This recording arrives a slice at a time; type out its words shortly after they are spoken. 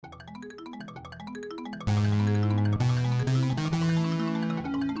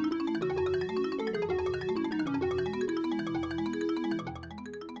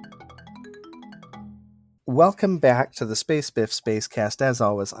welcome back to the Space Biff Spacecast. As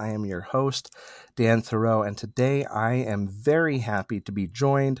always, I am your host, Dan Thoreau, and today I am very happy to be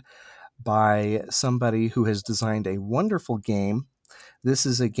joined by somebody who has designed a wonderful game. This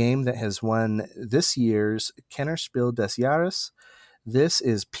is a game that has won this year's Kennerspiel des Jahres. This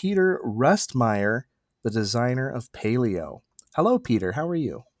is Peter Rustmeyer, the designer of Paleo. Hello, Peter. How are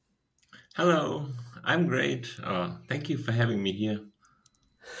you? Hello, I'm great. Thank you for having me here.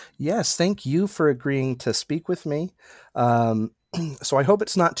 Yes, thank you for agreeing to speak with me. So I hope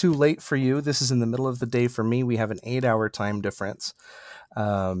it's not too late for you. This is in the middle of the day for me. We have an 8-hour time difference.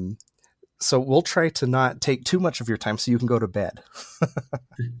 So we'll try to not take too much of your time so you can go to bed.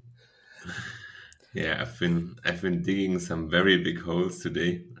 Yeah, I've been digging some very big holes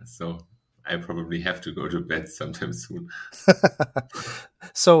today, so I probably have to go to bed sometime soon.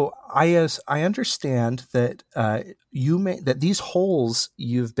 So I understand that that these holes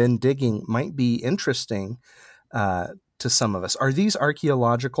you've been digging might be interesting to some of us. Are these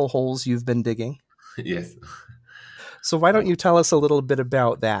archaeological holes you've been digging? Yes. So why don't you tell us a little bit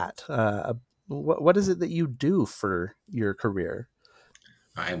about that? What is it that you do for your career?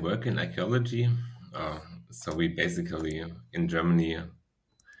 I work in archaeology. Uh, so we basically, in Germany,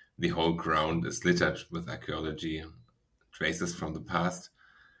 the whole ground is littered with archaeology traces from the past.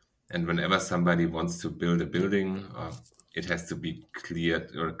 And whenever somebody wants to build a building, it has to be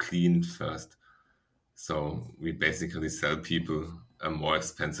cleared or cleaned first. So we basically sell people a more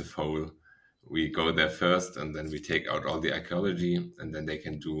expensive hole. We go there first and then we take out all the archaeology and then they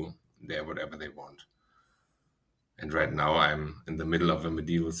can do there whatever they want. And right now I'm in the middle of a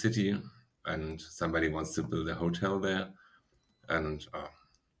medieval city and somebody wants to build a hotel there. And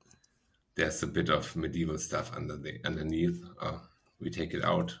there's a bit of medieval stuff underneath. We take it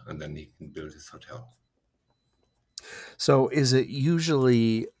out and then he can build his hotel. So is it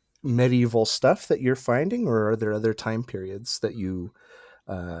usually medieval stuff that you're finding, or are there other time periods that you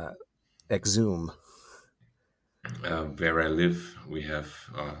exhume? Where I live, we have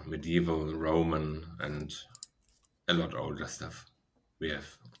medieval, Roman, and a lot older stuff. We have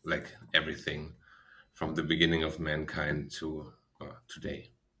like everything from the beginning of mankind to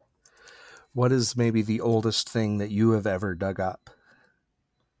today. What is maybe the oldest thing that you have ever dug up?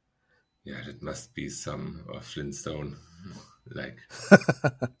 Yeah, that must be some Flintstone, like,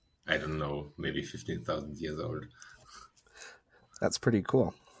 I don't know, maybe 15,000 years old. That's pretty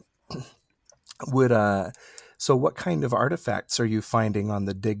cool. So what kind of artifacts are you finding on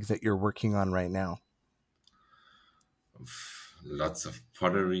the dig that you're working on right now? Lots of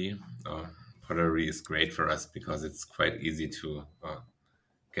pottery. Pottery is great for us because it's quite easy to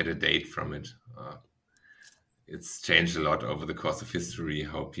get a date from it. It's changed a lot over the course of history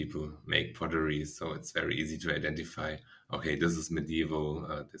how people make pottery, so it's very easy to identify. Okay, this is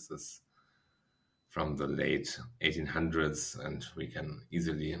medieval. This is from the late 1800s, and we can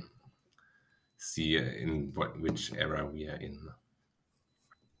easily see in which era we are in.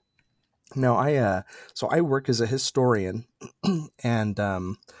 Now, I work as a historian, and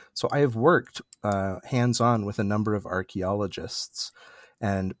so I have worked hands-on with a number of archaeologists,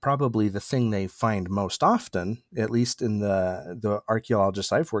 and probably the thing they find most often, at least in the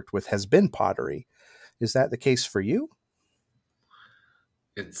archaeologists I've worked with, has been pottery. Is that the case for you?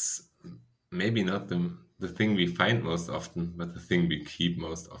 It's maybe not the thing we find most often, but the thing we keep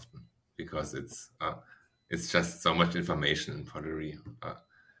most often because it's just so much information in pottery.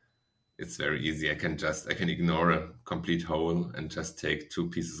 It's very easy. I can ignore a complete hole and just take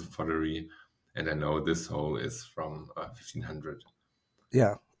two pieces of pottery, and I know this hole is from 1500.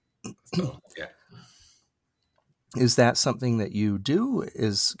 Yeah. So yeah. Is that something that you do?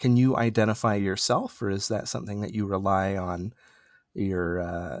 Can you identify yourself, or is that something that you rely on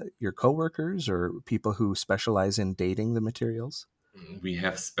your coworkers or people who specialize in dating the materials? We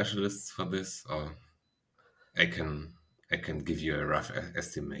have specialists for this. I can I can give you a rough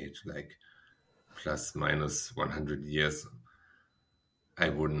estimate, like plus minus 100 years. I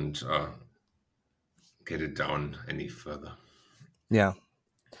wouldn't get it down any further. Yeah.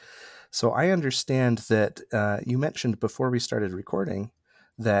 So I understand that you mentioned before we started recording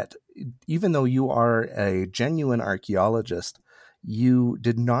that even though you are a genuine archaeologist, you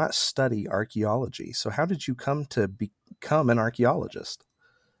did not study archaeology. So how did you come to become an archaeologist?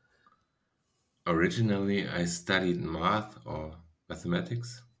 Originally, I studied math or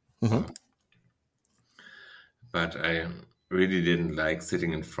mathematics, Mm-hmm. uh, but I really didn't like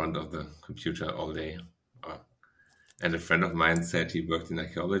sitting in front of the computer all day. Uh, and a friend of mine said he worked in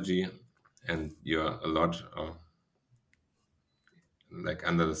archaeology, and you're a lot like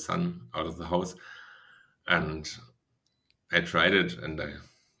under the sun, out of the house. And I tried it, and I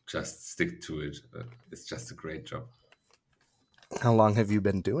just stick to it. It's just a great job. How long have you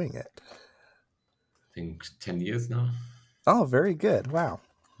been doing it? I think 10 years now. Oh, very good. Wow.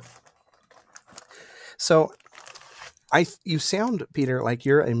 So you sound, Peter, like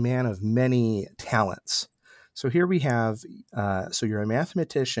you're a man of many talents. So here we have, so you're a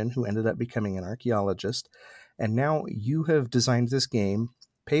mathematician who ended up becoming an archaeologist, and now you have designed this game,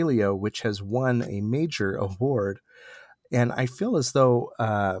 Paleo, which has won a major award. And I feel as though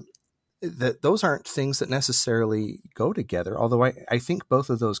that those aren't things that necessarily go together, although I think both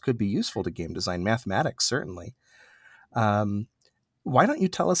of those could be useful to game design, mathematics certainly. Why don't you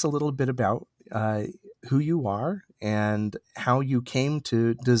tell us a little bit about who you are and how you came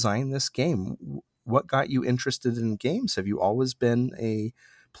to design this game? What got you interested in games? Have you always been a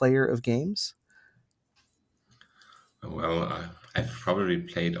player of games? Well, I've probably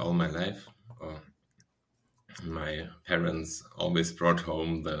played all my life. My parents always brought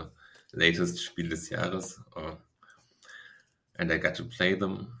home the latest Spiel des Jahres, and I got to play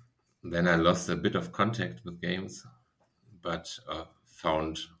them. Then I lost a bit of contact with games, but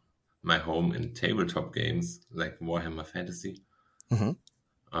found my home in tabletop games like Warhammer Fantasy. Mm-hmm.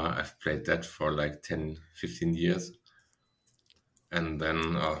 I've played that for like 10, 15 years. And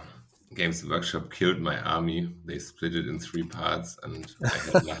then Games Workshop killed my army. They split it in 3 parts, and I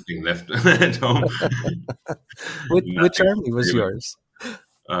had nothing left at home. Which army was yours?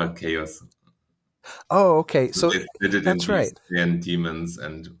 Chaos. Oh, okay. So So they split it that's in right. and demons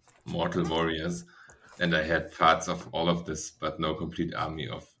and mortal warriors. And I had parts of all of this, but no complete army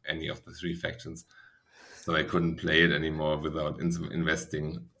of any of the 3 factions. So I couldn't play it anymore without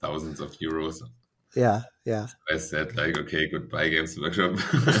investing thousands of euros. Yeah. I said, like, okay, goodbye, Games Workshop.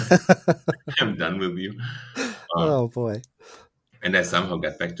 I'm done with you. Oh, boy. And I somehow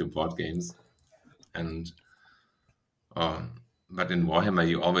got back to board games. And but in Warhammer,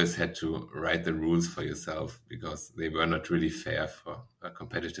 you always had to write the rules for yourself because they were not really fair for a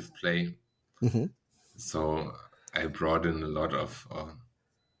competitive play. Mm-hmm. So I brought in a lot of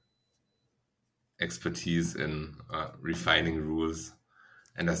expertise in refining rules,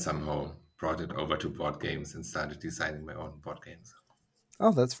 and I somehow brought it over to board games and started designing my own board games.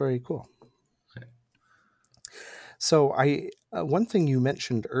 Oh, that's very cool. Yeah. So one thing you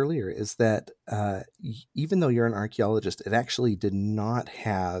mentioned earlier is that even though you're an archaeologist, it actually did not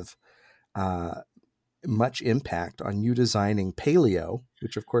have much impact on you designing Paleo,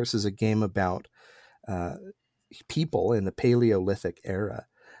 which of course is a game about people in the Paleolithic era.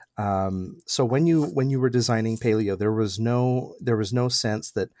 So when you were designing Paleo, there was no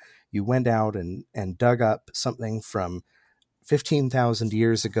sense that you went out and dug up something from 15,000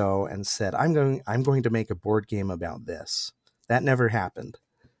 years ago and said, I'm going to make a board game about this. That never happened.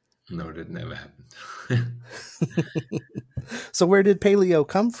 No, that never happened. So where did Paleo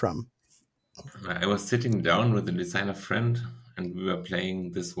come from? I was sitting down with a designer friend, and we were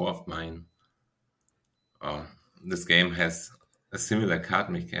playing this War of Mine. This game has a similar card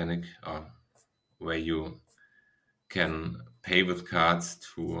mechanic where you can pay with cards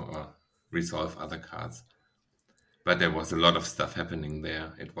to resolve other cards. But there was a lot of stuff happening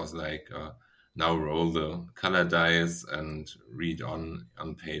there. It was like, now roll the color dice and read on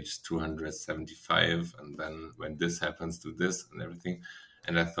page 275, and then when this happens, do this and everything.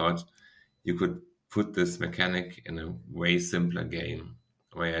 And I thought you could put this mechanic in a way simpler game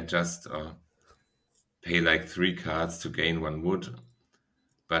where I just pay like 3 cards to gain 1 wood,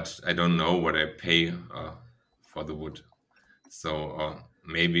 but I don't know what I pay for the wood. So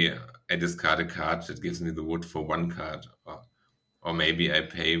maybe I discard a card that gives me the wood for 1 card, or maybe I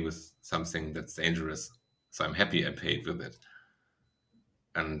pay with something that's dangerous. So I'm happy I paid with it.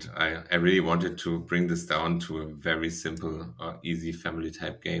 And I really wanted to bring this down to a very simple, easy family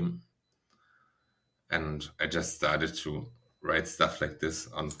type game. And I just started to write stuff like this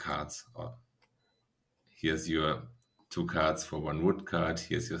on cards. Here's your 2 cards for 1 wood card.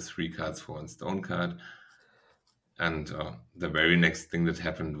 Here's your 3 cards for 1 stone card. And the very next thing that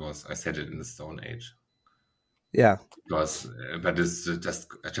happened was I set it in the Stone Age. Yeah. But it's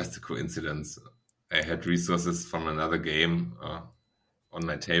just a coincidence. I had resources from another game on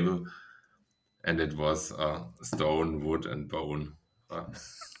my table, and it was stone, wood, and bone.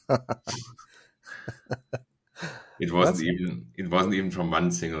 It wasn't even from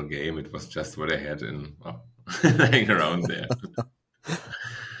one single game. It was just what I had in lying around there.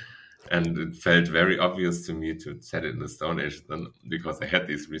 And it felt very obvious to me to set it in the Stone Age then, because I had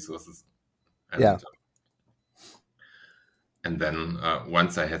these resources. And, yeah. And then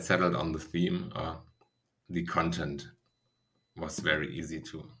once I had settled on the theme, the content was very easy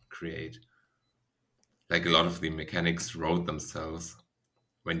to create. Like a lot of the mechanics wrote themselves.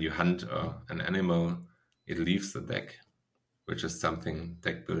 when you hunt an animal, it leaves the deck, which is something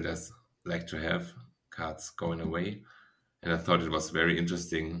deck builders like to have, cards going away. And I thought it was very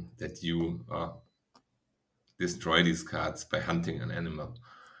interesting that you destroy these cards by hunting an animal.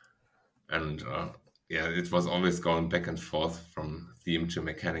 And yeah, it was always going back and forth from theme to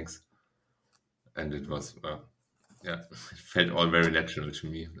mechanics. And it was, yeah, it felt all very natural to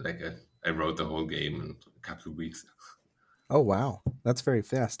me. Like I wrote the whole game in a couple of weeks. Oh wow, that's very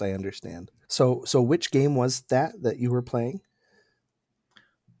fast. I understand. So which game was that you were playing?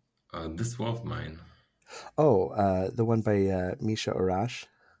 This War of Mine. Oh, the one by Misha Arash.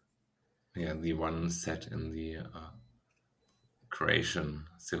 Yeah, the one set in the Croatian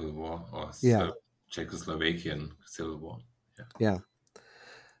Civil War or Yeah, Czechoslovakian Civil War. yeah.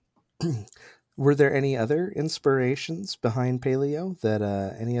 Were there any other inspirations behind Paleo that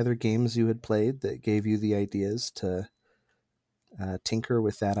any other games you had played that gave you the ideas to tinker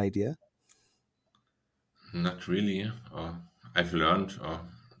with that idea? Not really. I've learned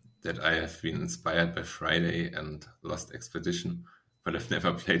that I have been inspired by Friday and Lost Expedition, but I've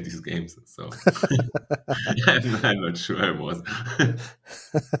never played these games, so I'm not sure I was.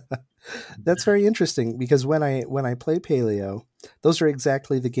 That's very interesting because when I play Paleo, those are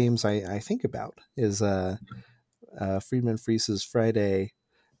exactly the games I think about. Is Friedman Friese's Friday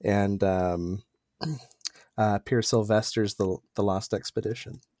and Pierre Sylvester's the Lost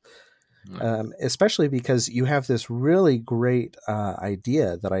Expedition. Especially because you have this really great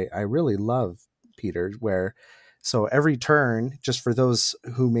idea that I really love, Peter, where so every turn, just for those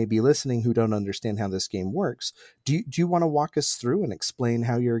who may be listening who don't understand how this game works, do you want to walk us through and explain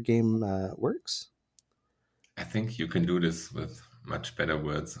how your game works? I think you can do this with much better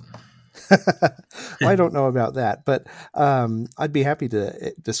words. Well, I don't know about that, but I'd be happy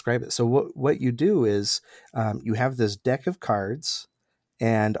to describe it. So what you do is you have this deck of cards,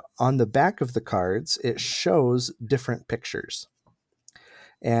 and on the back of the cards, it shows different pictures.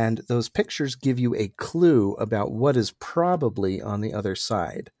 And those pictures give you a clue about what is probably on the other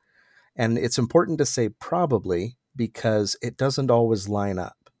side. And it's important to say probably because it doesn't always line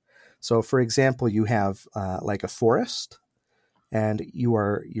up. So, for example, you have like a forest, and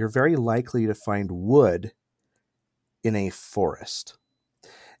you're very likely to find wood in a forest.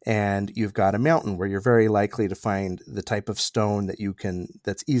 And you've got a mountain where you're very likely to find the type of stone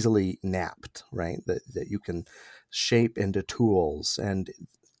that's easily knapped, right? That you can shape into tools. And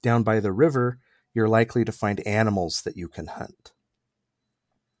down by the river, you're likely to find animals that you can hunt.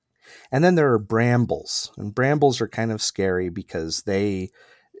 And then there are brambles, and brambles are kind of scary because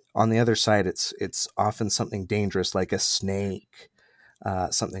on the other side, it's often something dangerous like a snake,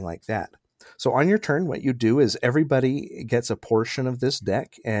 something like that. So on your turn, what you do is everybody gets a portion of this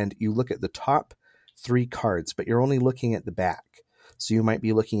deck, and you look at the top 3 cards, but you're only looking at the back. So you might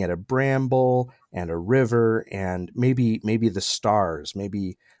be looking at a bramble and a river and maybe the stars,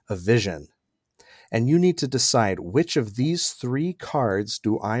 maybe a vision. And you need to decide which of these 3 cards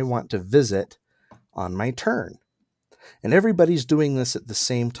do I want to visit on my turn. And everybody's doing this at the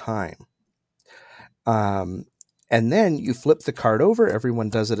same time. And then you flip the card over. Everyone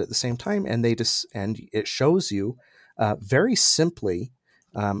does it at the same time, and it shows you very simply,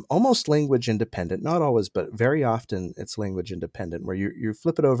 almost language independent. Not always, but very often it's language independent. Where you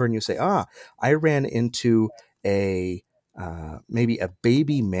flip it over and you say, I ran into maybe a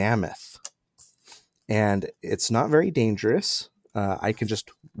baby mammoth, and it's not very dangerous. I can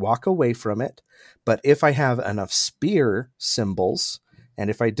just walk away from it. But if I have enough spear symbols, and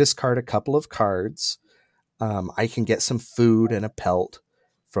if I discard a couple of cards, I can get some food and a pelt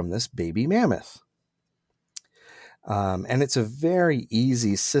from this baby mammoth. And it's a very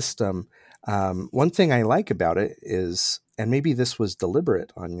easy system. One thing I like about it is, and maybe this was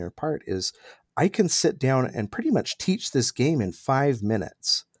deliberate on your part, is I can sit down and pretty much teach this game in 5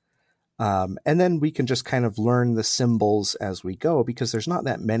 minutes. And then we can just kind of learn the symbols as we go because there's not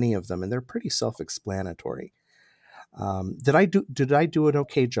that many of them and they're pretty self-explanatory. Did I do an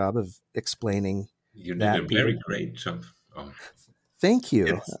okay job of explaining? You did a very great job. Thank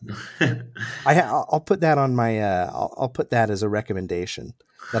you. Yes. I'll put that on my. I'll put that as a recommendation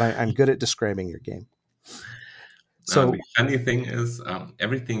that I'm good at describing your game. So the funny thing is,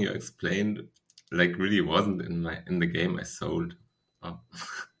 everything you explained, like, really wasn't in the game I sold.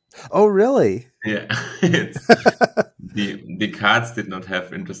 Oh, really? Yeah. The cards did not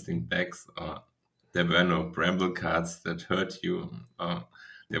have interesting backs. There were no bramble cards that hurt you.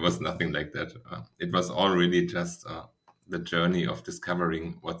 There was nothing like that. It was all really just the journey of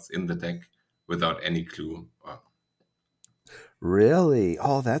discovering what's in the deck without any clue. Really?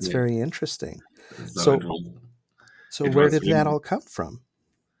 Oh, that's very interesting. So where did that all come from?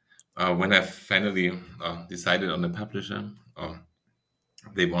 When I finally decided on a publisher,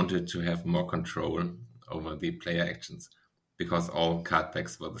 they wanted to have more control over the player actions because all card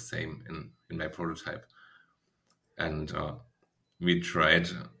packs were the same in my prototype. And we tried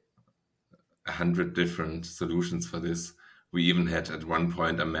 100 different solutions for this. We even had at one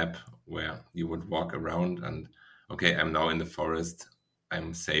point a map where you would walk around and, okay, I'm now in the forest.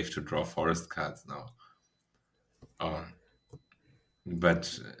 I'm safe to draw forest cards now.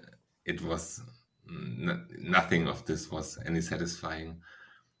 But it was nothing of this was any satisfying.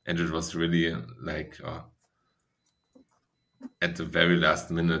 And it was really like at the very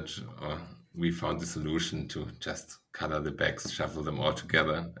last minute, we found the solution to just color the backs, shuffle them all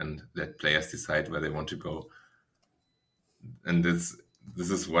together, and let players decide where they want to go. And this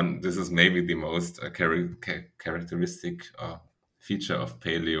is maybe the most characteristic feature of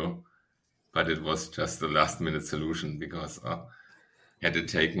Paleo, but it was just the last minute solution because had it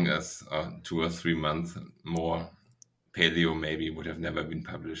taken us 2 or 3 months more, Paleo maybe would have never been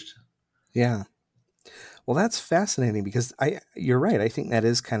published. Yeah. Well, that's fascinating because you're right. I think that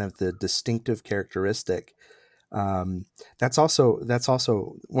is kind of the distinctive characteristic. That's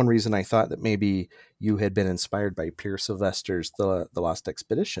also one reason I thought that maybe you had been inspired by Pierre Sylvester's The Lost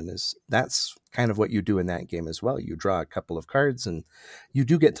Expedition. Is that's kind of what you do in that game as well. You draw a couple of cards and you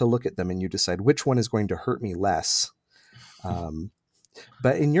do get to look at them and you decide which one is going to hurt me less.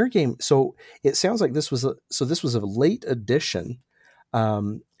 But in your game, so it sounds like this was a late addition.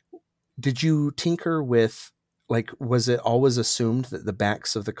 Did you tinker with, like, was it always assumed that the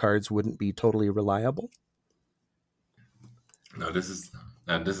backs of the cards wouldn't be totally reliable? No, this is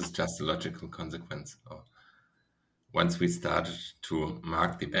just a logical consequence. Once we started to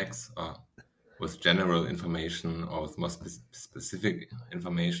mark the backs with general information or with more specific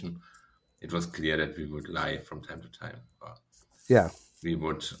information, it was clear that we would lie from time to time. Yeah. We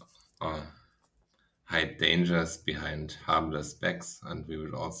would hide dangers behind harmless backs, and we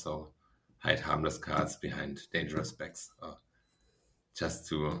would also hide harmless cards behind dangerous backs, just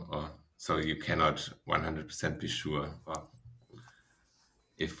to so you cannot 100% be sure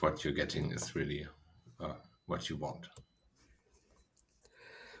if what you're getting is really what you want.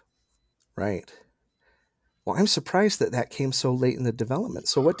 Right. Well, I'm surprised that came so late in the development.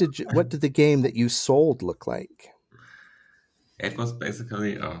 So what did the game that you sold look like? It was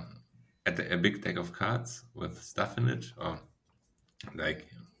basically a big deck of cards with stuff in it, like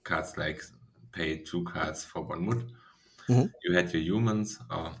cards like pay 2 cards for 1 wood. Mm-hmm. You had your humans,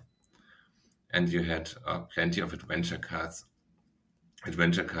 and you had plenty of adventure cards.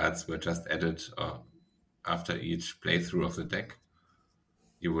 Adventure cards were just added after each playthrough of the deck.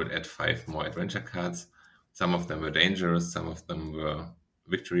 You would add 5 more adventure cards. Some of them were dangerous, some of them were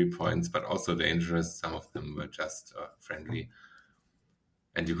victory points, but also dangerous. Some of them were just friendly.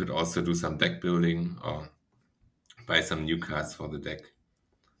 And you could also do some deck building or buy some new cards for the deck.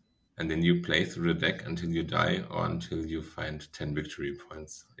 And then you play through the deck until you die or until you find 10 victory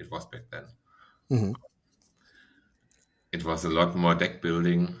points. It was back then. Mm-hmm. It was a lot more deck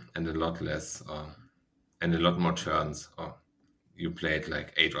building and a lot less, and a lot more turns. You played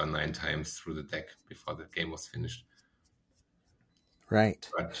like 8 or 9 times through the deck before the game was finished. Right.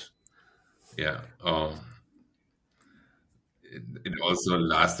 But yeah, it also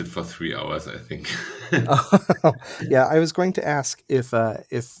lasted for 3 hours, I think. Yeah, I was going to ask if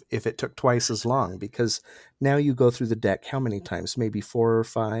it took twice as long, because now you go through the deck how many times? Maybe 4 or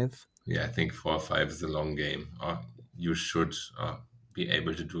 5? Yeah, I think 4 or 5 is a long game. You should be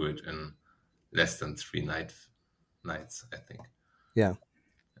able to do it in less than 3 nights, I think. Yeah.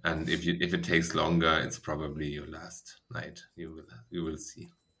 And if it takes longer, it's probably your last night. You will see.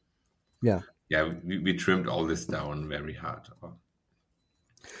 Yeah. Yeah, we trimmed all this down very hard.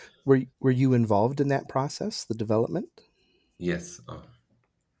 Were you involved in that process, the development? Yes.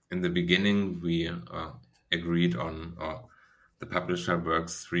 In the beginning, we agreed on the publisher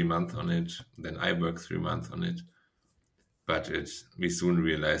works 3 months on it, then I work 3 months on it. But we soon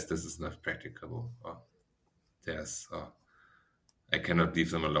realized this is not practicable. I cannot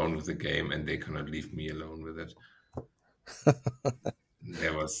leave them alone with the game, and they cannot leave me alone with it.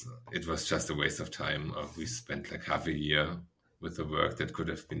 It was just a waste of time. We spent like half a year with the work that could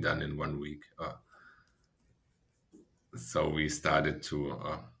have been done in 1 week. So we started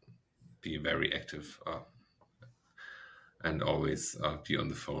to be very active and always be on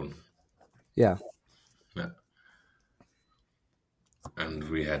the phone. Yeah. Yeah. And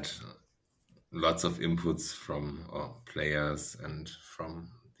we had lots of inputs from players and from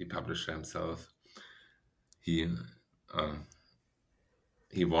the publisher himself. He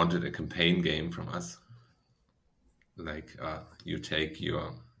wanted a campaign game from us. Like you take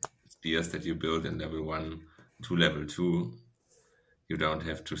your spears that you build in level 1 to level 2, you don't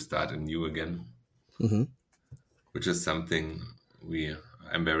have to start anew again, which is something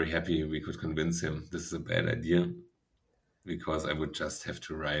I'm very happy we could convince him this is a bad idea, because I would just have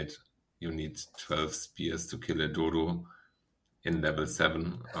to write, you need 12 spears to kill a dodo in level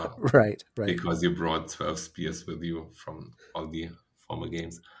 7, Right. because you brought 12 spears with you from all the former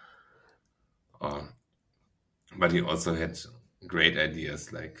games. But he also had great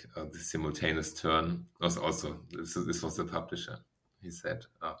ideas, like the simultaneous turn was also, this was the publisher. He said,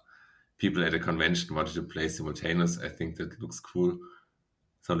 people at a convention wanted to play simultaneous. I think that looks cool,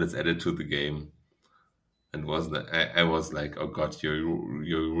 so let's add it to the game. And I was like, oh God, you're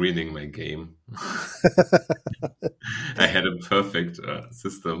ruining my game. I had a perfect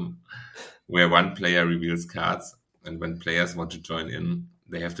system where one player reveals cards, and when players want to join in,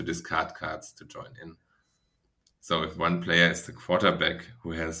 they have to discard cards to join in. So if one player is the quarterback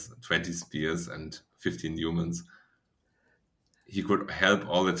who has 20 spears and 15 humans, he could help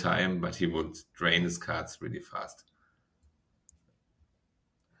all the time, but he would drain his cards really fast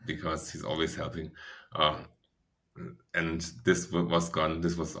because he's always helping. And this was gone.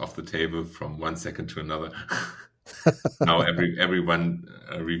 This was off the table from 1 second to another. Now everyone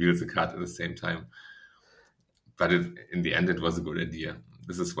reveals a card at the same time. But in the end, it was a good idea.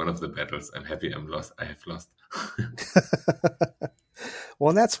 This is one of the battles. I'm happy I have lost. Well,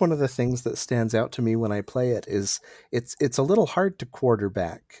 and that's one of the things that stands out to me when I play it is it's a little hard to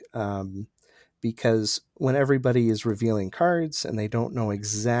quarterback because when everybody is revealing cards and they don't know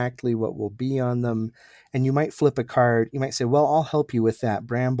exactly what will be on them, and you might flip a card, you might say, well, I'll help you with that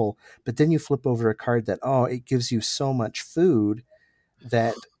bramble, but then you flip over a card that, it gives you so much food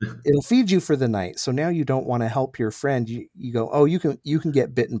that it'll feed you for the night. So now you don't want to help your friend. You go, you can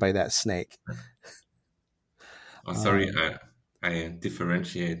get bitten by that snake. Oh, sorry, I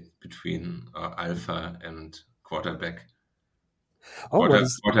differentiate between alpha and quarterback.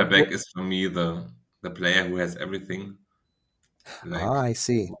 Quarterback is for me the player who has everything. I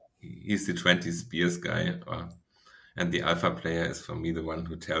see. He's the 20 spears guy, and the alpha player is for me the one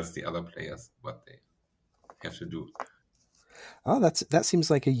who tells the other players what they have to do. Oh, that seems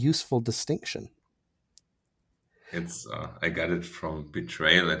like a useful distinction. It's I got it from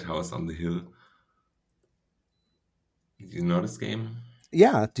Betrayal at House on the Hill. Do you know this game?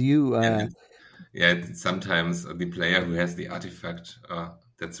 Yeah. Do you? Sometimes the player who has the artifact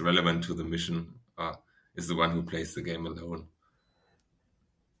that's relevant to the mission is the one who plays the game alone.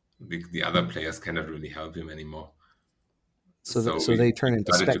 The other players cannot really help him anymore. So they turn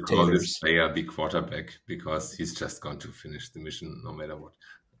into spectators. To call this player the quarterback because he's just going to finish the mission no matter what.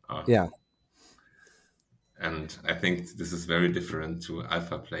 Yeah. And I think this is very different to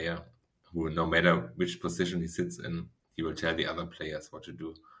alpha player who, no matter which position he sits in, he will tell the other players what to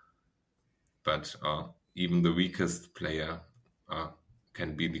do. But even the weakest player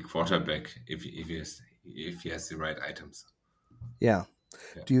can be the quarterback if he has the right items. Yeah.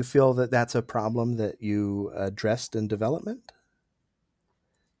 Do you feel that that's a problem that you addressed in development?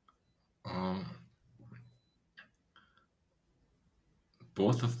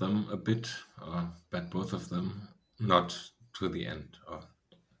 Both of them a bit, but both of them not to the end.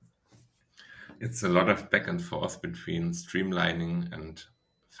 It's a lot of back and forth between streamlining and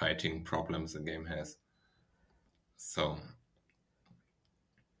fighting problems a game has. So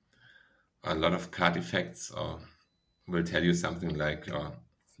a lot of card effects will tell you something like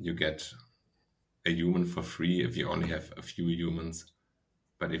you get a human for free if you only have a few humans,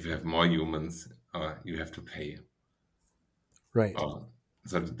 but if you have more humans, you have to pay. Right.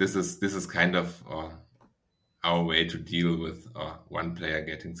 So this is kind of our way to deal with one player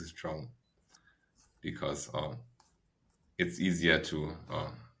getting too strong, because it's easier to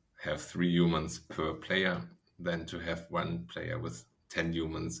have 3 humans per player than to have one player with 10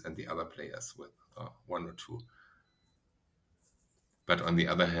 humans and the other players with 1 or 2. But on the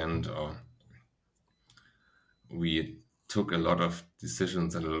other hand, we took a lot of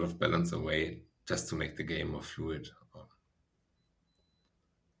decisions and a lot of balance away just to make the game more fluid.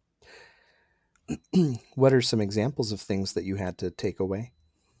 What are some examples of things that you had to take away?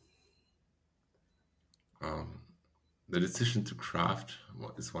 The decision to craft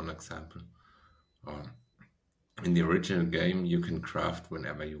is one example. In the original game, you can craft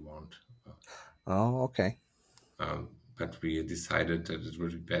whenever you want. Okay. But we decided that it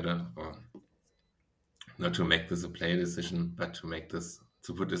would be better not to make this a player decision, but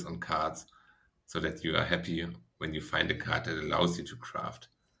to put this on cards so that you are happy when you find a card that allows you to craft.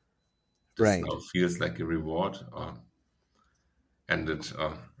 This right. now feels like a reward, and it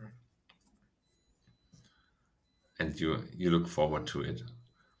and you look forward to it.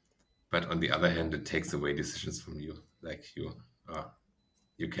 But on the other hand, it takes away decisions from you. Like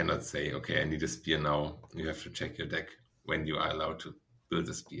you cannot say, okay, I need a spear now. You have to check your deck when you are allowed to build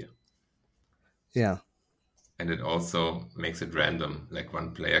a spear. Yeah. And it also makes it random. Like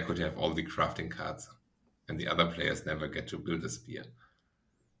one player could have all the crafting cards, and the other players never get to build a spear.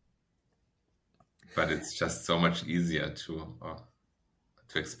 But it's just so much easier to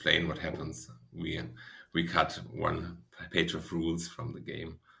explain what happens. We cut one page of rules from the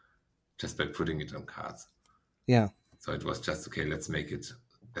game just by putting it on cards. Yeah. So it was just, okay, let's make it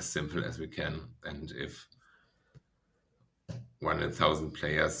as simple as we can. And if 1 in 1,000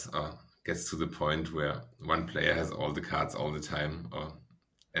 players gets to the point where one player has all the cards all the time,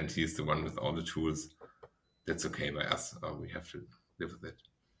 and he's the one with all the tools, that's okay by us. We have to live with it.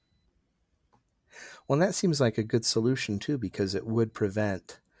 Well, that seems like a good solution too, because it would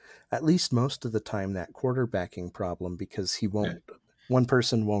prevent, at least most of the time, that quarterbacking problem, because one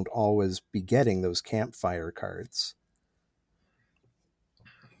person won't always be getting those campfire cards.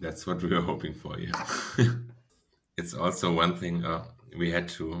 That's what we were hoping for, yeah. It's also one thing we had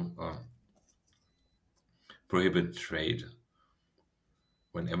to prohibit trade.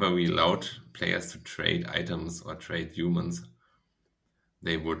 Whenever we allowed players to trade items or trade humans,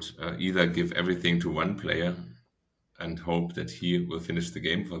 they would either give everything to one player and hope that he will finish the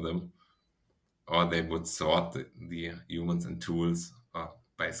game for them, or they would sort the humans and tools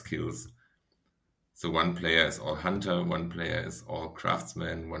by skills. So one player is all hunter, one player is all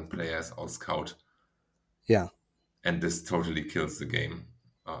craftsman, one player is all scout. Yeah. And this totally kills the game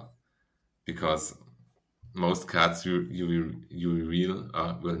because most cards you reveal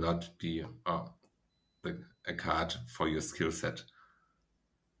will not be a card for your skill set.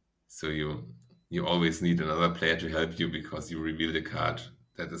 So you always need another player to help you because you revealed a card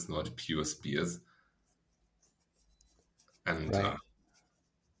that is not pure spears. And right.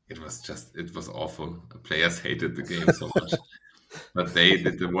 It was awful. Players hated the game so much. But they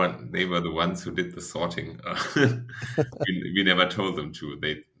were the ones who did the sorting. We never told them to.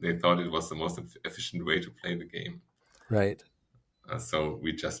 They thought it was the most efficient way to play the game. Right. So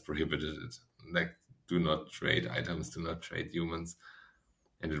we just prohibited it. Like, do not trade items, do not trade humans.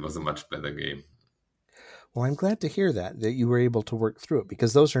 And it was a much better game. Well, I'm glad to hear that you were able to work through it,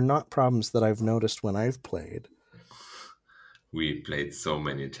 because those are not problems that I've noticed when I've played. We played so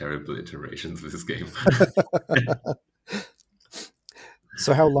many terrible iterations of this game.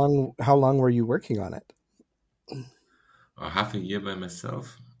 So how long were you working on it? Half a year by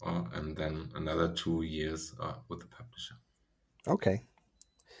myself, and then another 2 years with the publisher. Okay.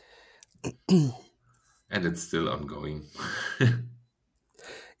 And it's still ongoing.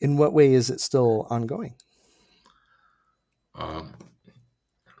 In what way is it still ongoing?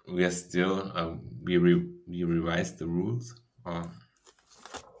 We are still we revised the rules.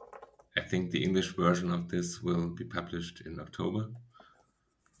 I think the English version of this will be published in October.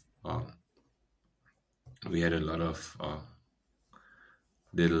 We had a lot of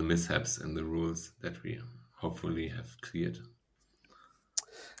little mishaps in the rules that we hopefully have cleared.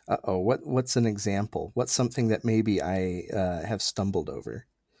 What's an example? What's something that maybe I have stumbled over?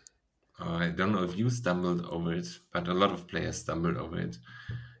 I don't know if you stumbled over it, but a lot of players stumbled over it.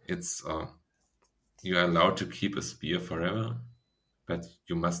 It's you are allowed to keep a spear forever, but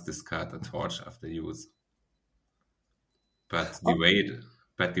you must discard a torch after use. But the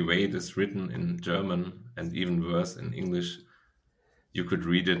way it is written in German, and even worse in English, you could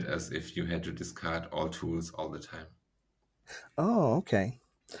read it as if you had to discard all tools all the time. Oh, okay.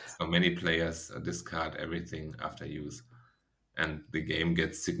 So many players discard everything after use, and the game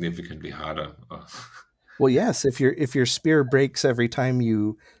gets significantly harder. Well, yes, if your spear breaks every time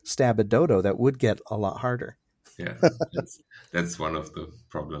you stab a dodo, that would get a lot harder. Yeah, that's one of the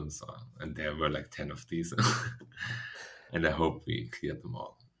problems, and there were like 10 of these, and I hope we cleared them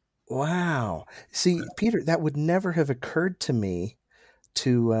all. Wow. See, Peter, that would never have occurred to me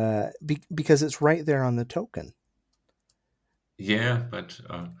to because it's right there on the token. Yeah, but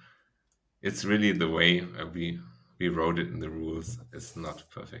it's really the way we wrote it in the rules is not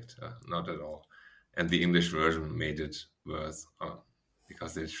perfect, not at all. And the English version made it worse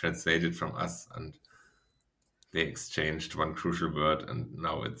because they translated from us and they exchanged one crucial word, and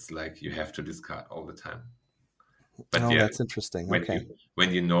now it's like you have to discard all the time. But yeah, that's interesting. When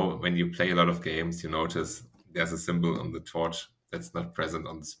you play a lot of games, you notice there's a symbol on the torch that's not present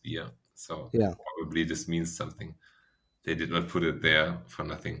on the spear. So probably this means something. They did not put it there for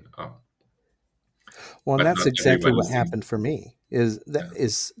nothing. Well, and that's exactly what happened for me.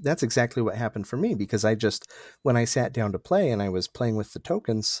 That's exactly what happened for me, because when I sat down to play and I was playing with the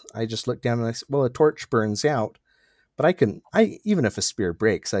tokens, I just looked down and I said, well, a torch burns out But even if a spear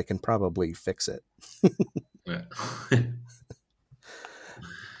breaks, I can probably fix it. Yeah.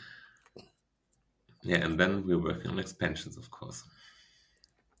 Yeah, and then we're working on expansions, of course.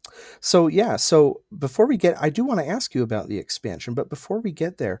 So yeah, so before we get, I do want to ask you about the expansion, but before we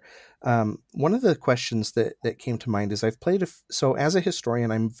get there, one of the questions that came to mind is I've played so as a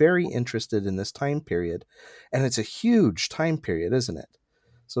historian, I'm very interested in this time period, and it's a huge time period, isn't it?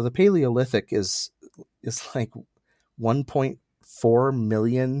 So the Paleolithic is like 1.4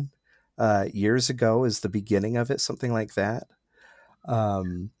 million years ago is the beginning of it, something like that.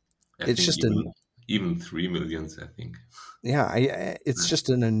 I It's think just an even 3 millions, I think. yeah, it's just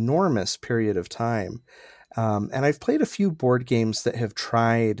an enormous period of time. And I've played a few board games that have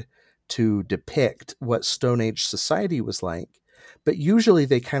tried to depict what Stone Age society was like, but usually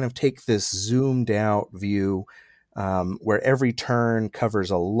they kind of take this zoomed out view where every turn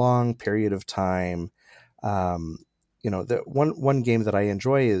covers a long period of time. Um, the one game that I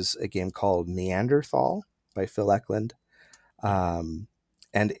enjoy is a game called Neanderthal by Phil Eklund. Um,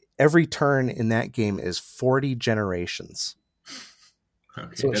 and every turn in that game is 40 generations.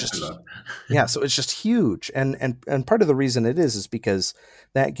 Okay, So it's that's a just lot. yeah, so it's just huge, and part of the reason it is because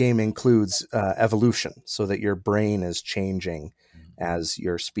that game includes evolution, so that your brain is changing as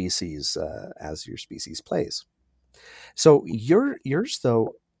your species plays. So yours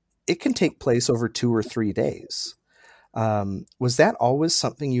though, it can take place over 2 or 3 days. Was that always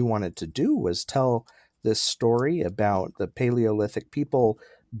something you wanted to do? Was tell this story about the Paleolithic people,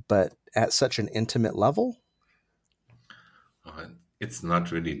 but at such an intimate level? Uh, it's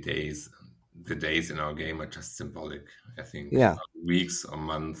not really days. The days in our game are just symbolic. I think Yeah, weeks or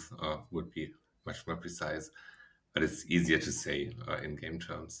months would be much more precise, but it's easier to say in game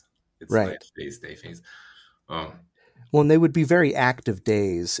terms. It's night right. phase, day phase. Uh, Well, and they would be very active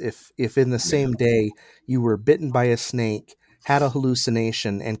days if in the yeah, same day you were bitten by a snake, had a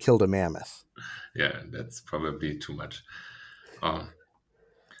hallucination, and killed a mammoth. yeah, that's probably too much. Uh,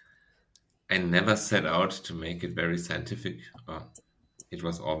 I never set out to make it very scientific. It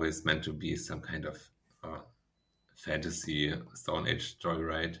was always meant to be some kind of uh, fantasy Stone Age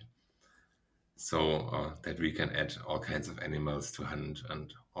joyride, so that we can add all kinds of animals to hunt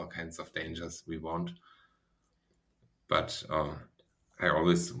and all kinds of dangers we want. But I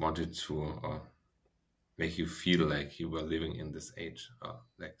always wanted to make you feel like you were living in this age,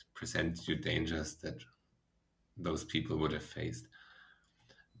 like present you dangers that those people would have faced.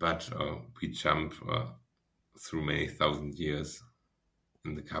 But we jump through many thousand years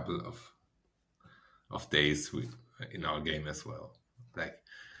in the couple of days in our game as well. Like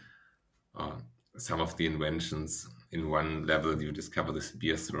uh, some of the inventions in one level, you discover the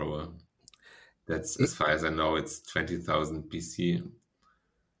spear thrower. That's, It, as far as I know, it's 20,000 BC.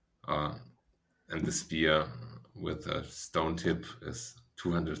 Uh, and the spear with a stone tip is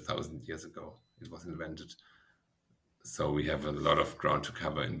 200,000 years ago. It was invented. So we have a lot of ground to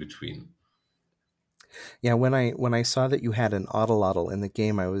cover in between. yeah, when I saw that you had an autolotl in the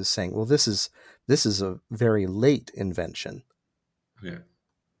game, I was saying, well, this is a very late invention. Yeah.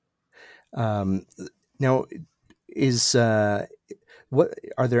 Um, now, is what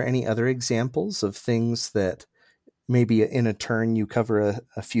are there any other examples of things that maybe in a turn you cover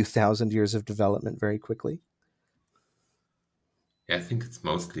a few thousand years of development very quickly? Yeah, I think it's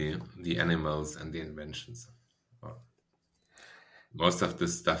mostly the animals and the inventions. Uh, Most of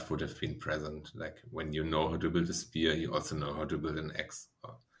this stuff would have been present. Like when you know how to build a spear, you also know how to build an axe.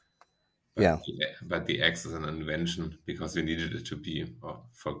 But Yeah, but the axe is an invention because we needed it to be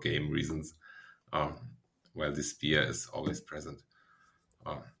for game reasons. Uh, while the spear is always present.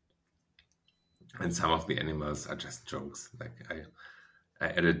 Uh, and some of the animals are just jokes. Like I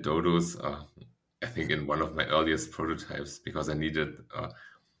added dodos, I think in one of my earliest prototypes because I needed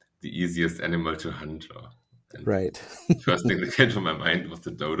the easiest animal to hunt. And right, first thing that came to my mind was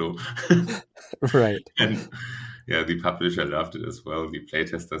the dodo. right. And yeah, the publisher loved it as well. The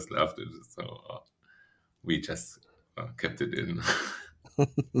playtesters loved it. So we just kept it in.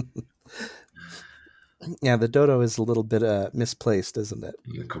 Yeah, the dodo is a little bit misplaced, isn't it?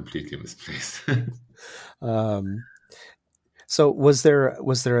 Completely misplaced. Um, so was there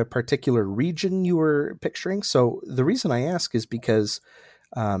a particular region you were picturing? So the reason I ask is because,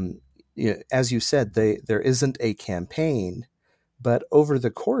 um, as you said, there isn't a campaign, but over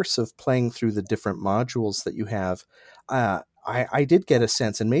the course of playing through the different modules that you have, I did get a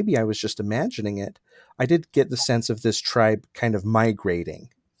sense, and maybe I was just imagining it. I did get the sense of this tribe kind of migrating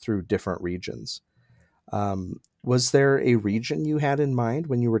through different regions. Was there a region you had in mind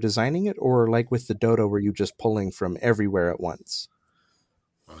when you were designing it, or like with the Dodo, were you just pulling from everywhere at once?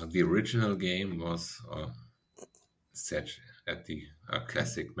 The original game was set at the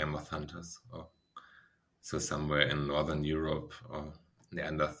classic Mammoth Hunters, so somewhere in Northern Europe, or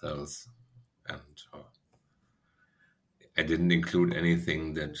Neanderthals, and I didn't include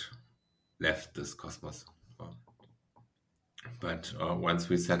anything that left this cosmos. But once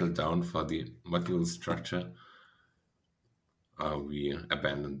we settled down for the module structure, we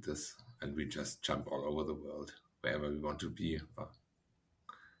abandoned this and we just jump all over the world. Wherever we want to be,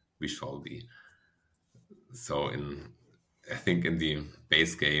 we shall be. So I think in the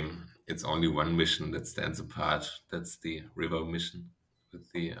base game, it's only one mission that stands apart. That's the river mission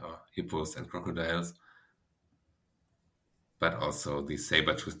with the hippos and crocodiles. But also the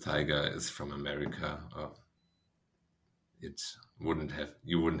saber-toothed tiger is from America. You wouldn't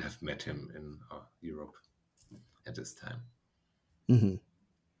have met him in Europe at this time. Mm-hmm.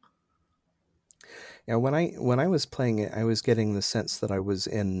 Yeah, when I was playing it, I was getting the sense that I was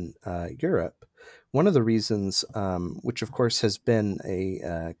in Europe. One of the reasons, which of course has been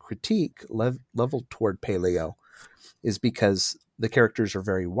a critique leveled toward Paleo, is because the characters are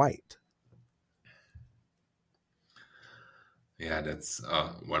very white. Yeah, that's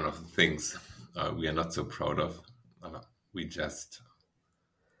one of the things we are not so proud of.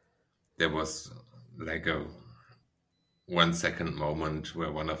 There was like a 1 second moment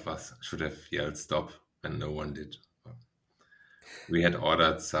where one of us should have yelled stop, and no one did. We had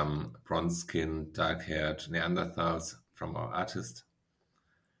ordered some bronze-skinned, dark-haired Neanderthals from our artist,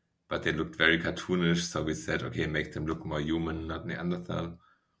 but they looked very cartoonish, so we said, okay, make them look more human, not Neanderthal.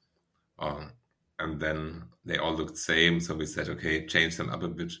 And then they all looked same, so we said, okay, change them up a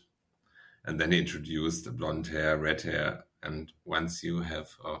bit. And then he introduced blonde hair, red hair, and once you have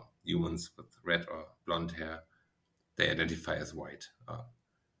humans with red or blonde hair, they identify as white.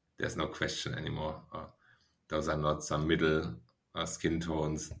 There's no question anymore. Those are not some middle skin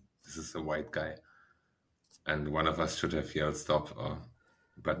tones. This is a white guy. And one of us should have yelled stop,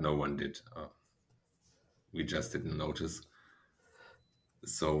 but no one did. We just didn't notice.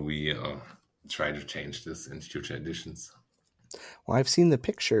 So we try to change this in future editions. Well, I've seen the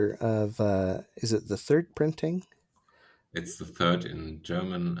picture of, is it the third printing? It's the third in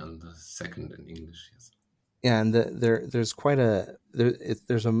German and the second in English, yes. Yeah, and there's quite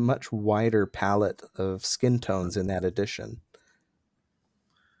there's a much wider palette of skin tones in that edition.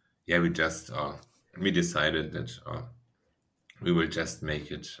 Yeah, we decided that we will just make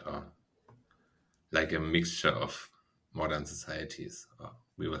it like a mixture of modern societies.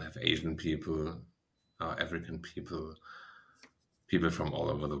 We will have Asian people, African people, people from all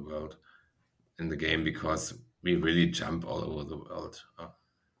over the world in the game, because we really jump all over the world.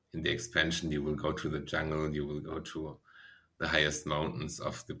 In the expansion, you will go to the jungle, you will go to the highest mountains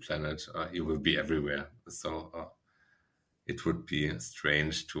of the planet, you will be everywhere. So it would be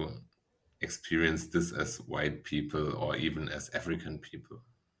strange to experience this as white people or even as African people.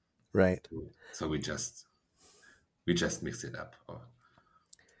 Right. So we just mix it up.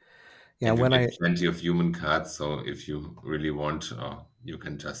 Yeah, and we get plenty of human cards, so if you really want, you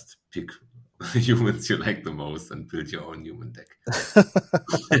can just pick humans you like the most and build your own human deck.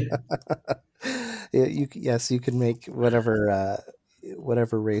 Yeah, you can make whatever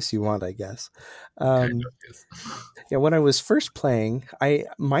race you want, I guess. Kind of, yes. Yeah, when I was first playing,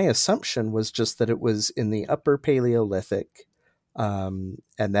 my assumption was just that it was in the Upper Paleolithic, and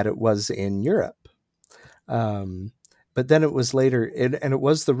that it was in Europe. But then it was later, and it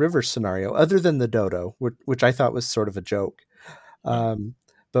was the river scenario, other than the dodo, which I thought was sort of a joke.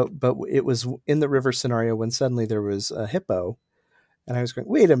 But it was in the river scenario when suddenly there was a hippo, and I was going,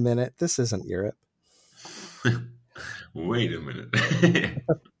 wait a minute, this isn't Europe. Wait a minute.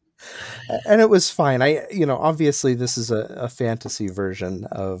 And it was fine. Obviously this is a fantasy version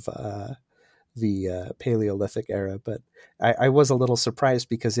of the Paleolithic era, but I was a little surprised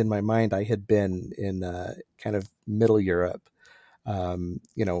because in my mind I had been in kind of Middle Europe,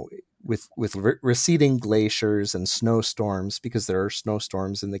 with receding glaciers and snowstorms, because there are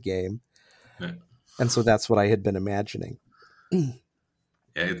snowstorms in the game. Yeah. And so that's what I had been imagining.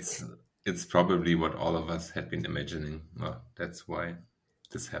 Yeah, it's probably what all of us had been imagining. Well, that's why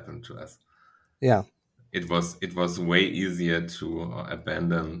this happened to us. Yeah. It was way easier to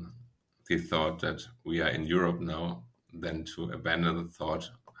abandon the thought that we are in Europe now than to abandon the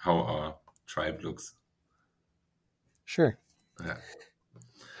thought how our tribe looks. Sure. Yeah.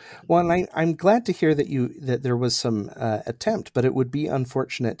 Well, and I'm glad to hear that there was some attempt, but it would be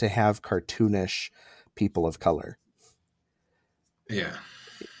unfortunate to have cartoonish people of color. Yeah.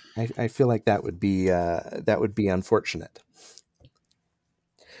 I feel like that would be unfortunate.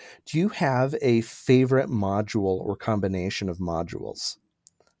 Do you have a favorite module or combination of modules?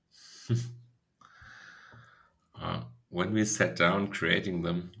 When we sat down creating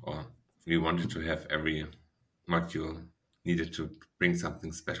them, or we wanted to have every module needed to bring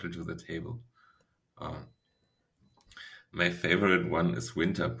something special to the table. My favorite one is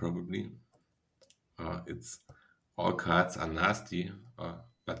Winter, probably. It's all cards are nasty,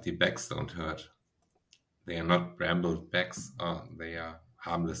 but the backs don't hurt. They are not brambled backs, they are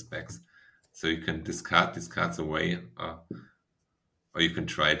harmless backs. So you can discard these cards away, or you can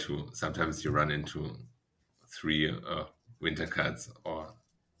try to. Sometimes you run into 3 winter cards or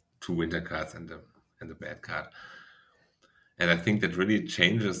 2 winter cards and a bad card. And I think that really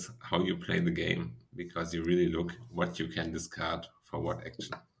changes how you play the game, because you really look what you can discard for what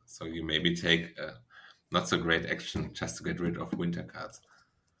action. So you maybe take a not so great action just to get rid of winter cards.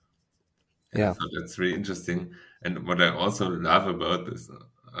 And I thought that's really interesting. And what I also love about this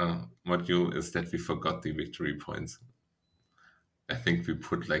module is that we forgot the victory points. I think we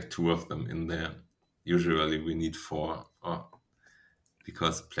put like 2 of them in there. Usually we need 4,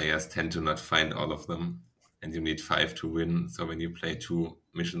 because players tend to not find all of them, and you need 5 to win. So when you play 2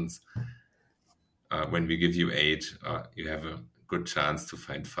 missions, when we give you 8, you have a good chance to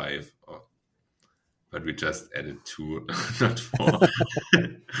find 5. But we just added 2, not 4.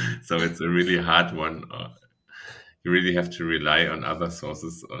 So it's a really hard one. You really have to rely on other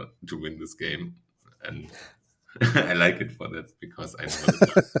sources to win this game. And I like it for that, because I know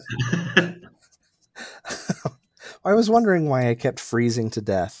that. I was wondering why I kept freezing to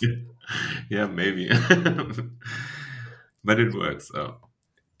death. Yeah, maybe. But it works.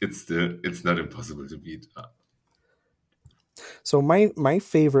 It's not impossible to beat. So my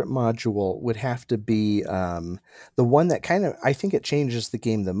favorite module would have to be the one that kind of, I think it changes the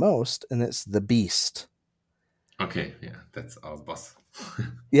game the most, and it's the Beast. Okay, yeah, that's our boss.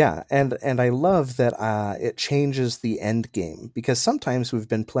 Yeah, and I love that it changes the end game, because sometimes we've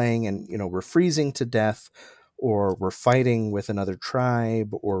been playing and we're freezing to death, or we're fighting with another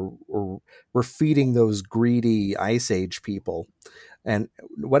tribe, or we're feeding those greedy Ice Age people, and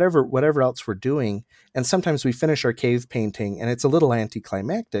whatever else we're doing. And sometimes we finish our cave painting and it's a little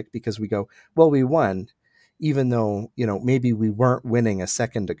anticlimactic, because we go, well, we won, even though, maybe we weren't winning a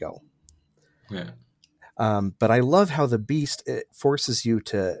second ago. Yeah. But I love how the Beast, it forces you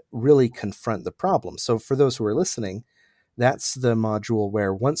to really confront the problem. So for those who are listening, that's the module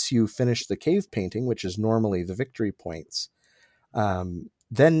where once you finish the cave painting, which is normally the victory points,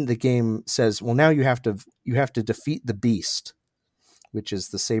 then the game says, well, now you have to defeat the Beast, which is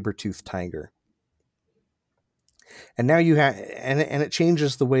the saber-toothed tiger. And now you have, and it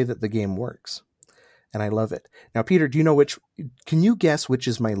changes the way that the game works. And I love it. Now, Peter, can you guess which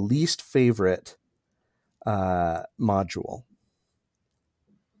is my least favorite module?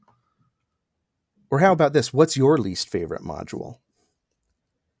 Or how about this? What's your least favorite module?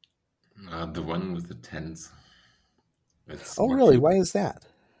 The one with the tens. Really? Why is that?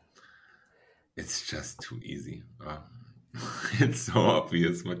 It's just too easy. It's so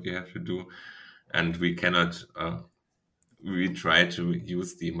obvious what you have to do, and we cannot. We try to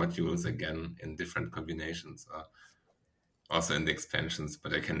use the modules again in different combinations, also in the expansions,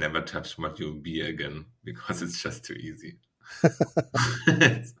 but I can never touch module B again, because it's just too easy.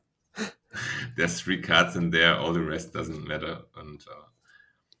 There's 3 cards in there, all the rest doesn't matter, and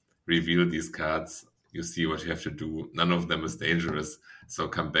reveal these cards. You see what you have to do. None of them is dangerous, so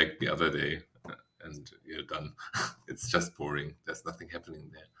come back the other day and you're done. It's just boring. There's nothing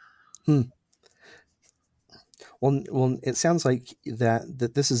happening there. Well, it sounds like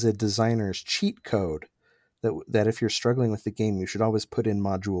that this is a designer's cheat code, that if you're struggling with the game, you should always put in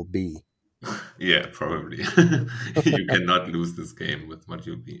module B. Yeah, probably. You cannot lose this game with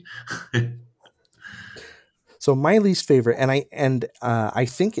module B. So my least favorite, and I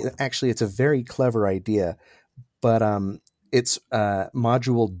think actually it's a very clever idea, but it's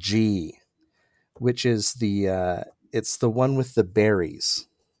module G, which is it's the one with the berries.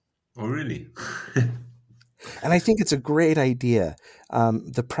 Oh, really? And I think it's a great idea.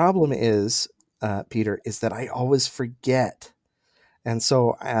 The problem is, Peter, is that I always forget. And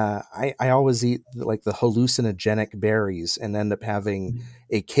so I always eat like the hallucinogenic berries and end up having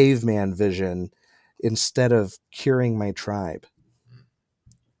a caveman vision instead of curing my tribe.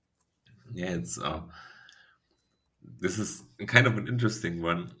 Yeah, this is kind of an interesting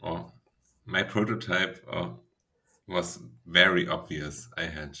one. My prototype was very obvious. I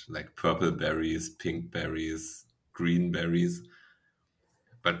had like purple berries, pink berries, green berries,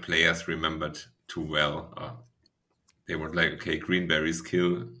 but players remembered too well. They were like, okay, green berries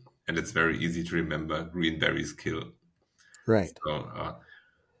kill, and it's very easy to remember green berries kill. Right. So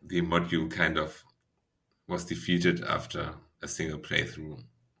the module kind of was defeated after a single playthrough.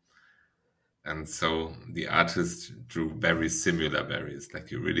 And so the artist drew very similar berries.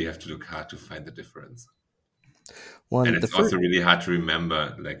 Like you really have to look hard to find the difference. And One the it's first also really hard to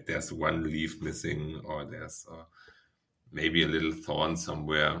remember, like there's one leaf missing, or there's maybe a little thorn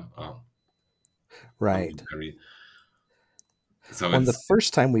somewhere on the right. berry. So When the it's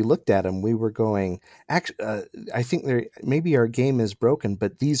first time we looked at them, we were going. I think there maybe our game is broken,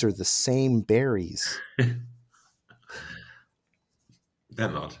 but these are the same berries. they're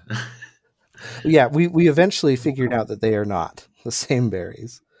not. Yeah, we eventually figured out that they are not the same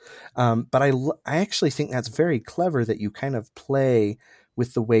berries. But I actually think that's very clever that you kind of play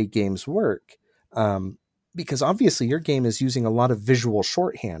with the way games work. Because obviously your game is using a lot of visual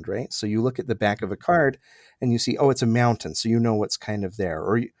shorthand, right? So you look at the back of a card and you see, oh, it's a mountain, so you know what's kind of there,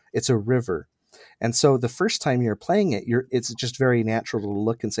 or it's a river. And so the first time you're playing it, it's just very natural to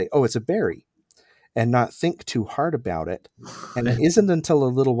look and say, oh, it's a berry, and not think too hard about it. And it isn't until a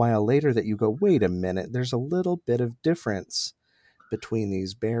little while later that you go, wait a minute, there's a little bit of difference between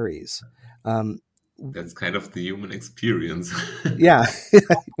these berries. Um, That's kind of the human experience. yeah,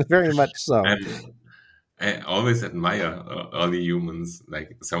 very much so. And I always admire early humans.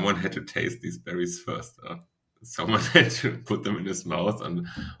 Like someone had to taste these berries first. Someone had to put them in his mouth, and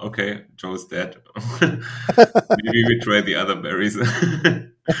okay, Joe's dead. Maybe we try the other berries.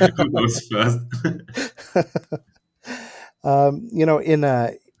 Who goes first? In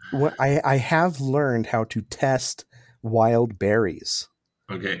I have learned how to test wild berries.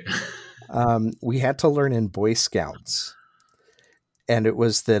 Okay. We had to learn in Boy Scouts, and it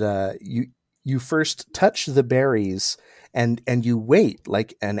was that you first touch the berries and you wait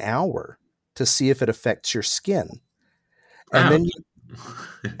like an hour to see if it affects your skin, and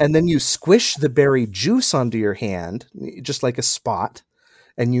Ah. then you squish the berry juice onto your hand just like a spot,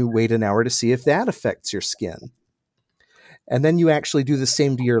 and you wait an hour to see if that affects your skin. And then you actually do the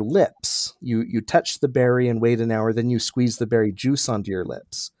same to your lips. You touch the berry and wait an hour, then you squeeze the berry juice onto your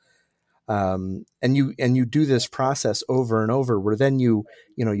lips. And you do this process over and over, where then you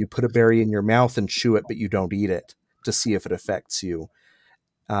put a berry in your mouth and chew it, but you don't eat it to see if it affects you.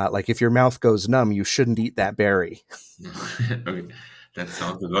 Like if your mouth goes numb, you shouldn't eat that berry. Okay. That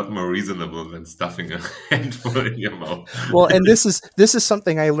sounds a lot more reasonable than stuffing a handful in your mouth. Well, and this is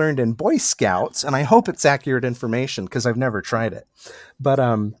something I learned in Boy Scouts, and I hope it's accurate information because I've never tried it. But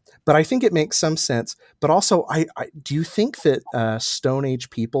I think it makes some sense. But also, I do you think that Stone Age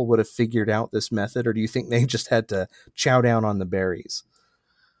people would have figured out this method, or do you think they just had to chow down on the berries?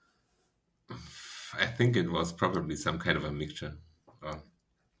 I think it was probably some kind of a mixture.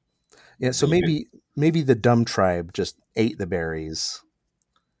 Yeah, so Maybe, maybe the dumb tribe just ate the berries.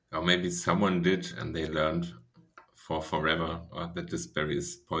 or maybe someone did and they learned for forever that this berry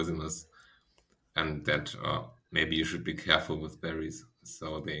is poisonous, and that maybe you should be careful with berries.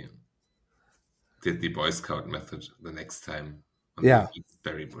 So they did the Boy Scout method the next time on the Yeah,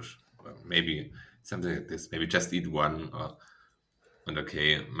 berry bush. Maybe something like this. Maybe just eat one, and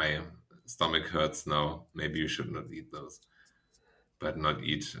okay, my stomach hurts now. Maybe you should not eat those, but not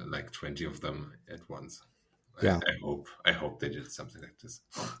eat like 20 of them at once. yeah, I hope they did something like this.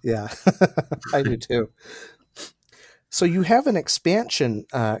 yeah. I do too. So you have an expansion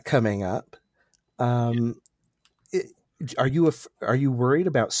coming up. Um, it- are you worried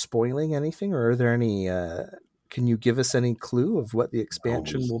about spoiling anything, or are there any? Can you give us any clue of what the Oh,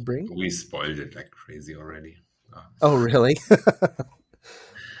 expansion will bring? we spoiled it like crazy already. Oh, really?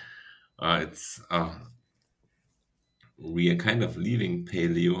 It's we are kind of leaving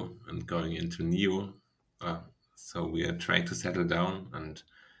Paleo and going into Neo. So we are trying to settle down and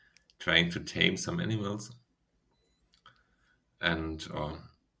trying to tame some animals, and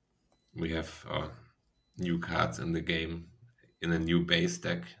we have new cards in the game in a new base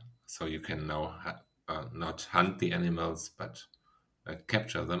deck, so you can now not hunt the animals but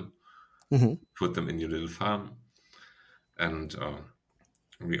capture them, Hmm. put them in your little farm, and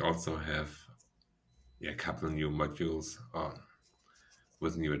we also have a couple new modules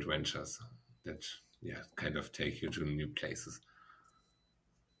with new adventures that kind of take you to new places.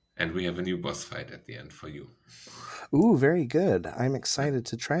 And we have a new boss fight at the end for you. Ooh, very good. I'm excited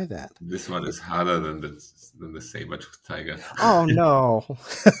to try that. This one is harder than the saber-toothed tiger. Oh no.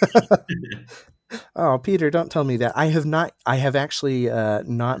 Oh, Peter, don't tell me that. I have actually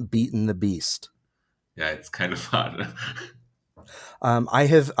not beaten the beast. Yeah, it's kind of hard. I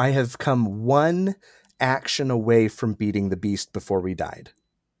have come one action away from beating the beast before we died.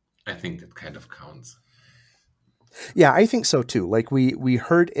 I think that kind of counts. Yeah, I think so too. Like we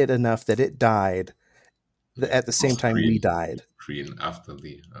hurt it enough that it died, at the same time we died. Green after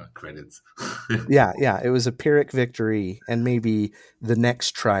the credits. Yeah, it was a Pyrrhic victory, and maybe the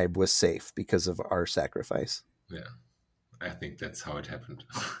next tribe was safe because of our sacrifice. Yeah, I think that's how it happened.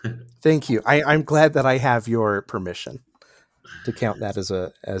 Thank you. I'm glad that I have your permission to count that as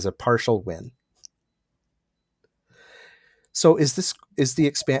a partial win. So is the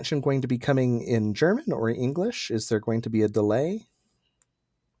expansion going to be coming in German or English? Is there going to be a delay?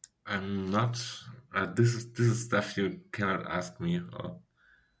 I'm not. This is stuff you cannot ask me,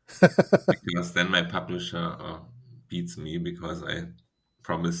 because then my publisher beats me because I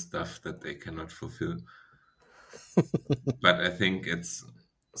promise stuff that they cannot fulfill. But I think it's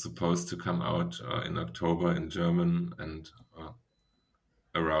supposed to come out in October in German and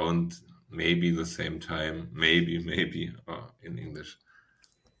around maybe the same time, maybe in English.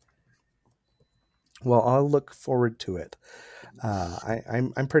 Well, I'll look forward to it.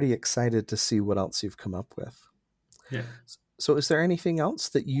 I'm pretty excited to see what else you've come up with. Yeah. So, is there anything else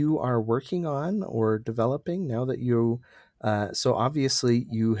that you are working on or developing now that you? So obviously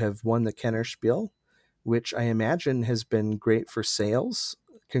you have won the Kenner Spiel, which I imagine has been great for sales.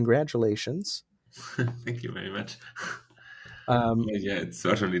 Congratulations! Thank you very much. Yeah, it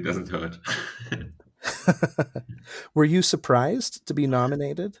certainly doesn't hurt. Were you surprised to be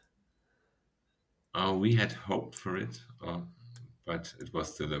nominated? We had hoped for it, but it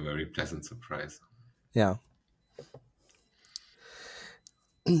was still a very pleasant surprise. Yeah.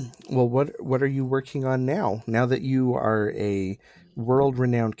 Well, what are you working on now? Now that you are a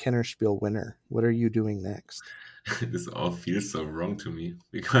world-renowned Kenner Spiel winner, what are you doing next? This all feels so wrong to me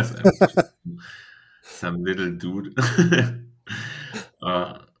because I'm some little dude.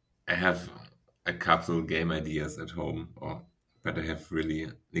 I have a couple game ideas at home, but I have really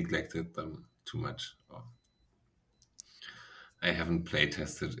neglected them too much. I haven't play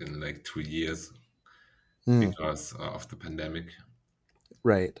tested in like 2 years because of the pandemic.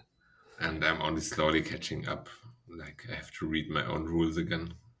 Right. And I'm only slowly catching up. Like I have to read my own rules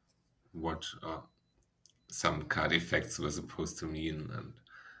again. What some card effects were supposed to mean and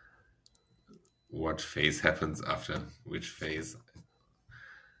what phase happens after which phase.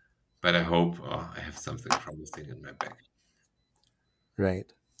 But I hope I have something promising in my bag.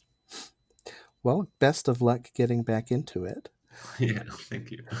 Right. Well, best of luck getting back into it. Yeah,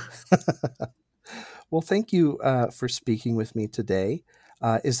 thank you. Well, thank you for speaking with me today.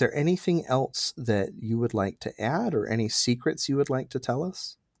 Is there anything else that you would like to add or any secrets you would like to tell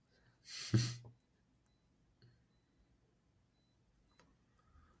us?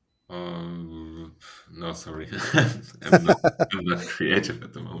 No, sorry. I'm not creative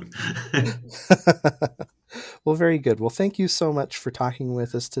at the moment. Well, very good. Well, thank you so much for talking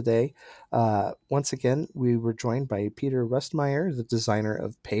with us today. Once again, we were joined by Peter Rustmeyer, the designer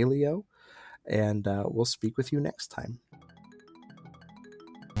of Paleo, and we'll speak with you next time.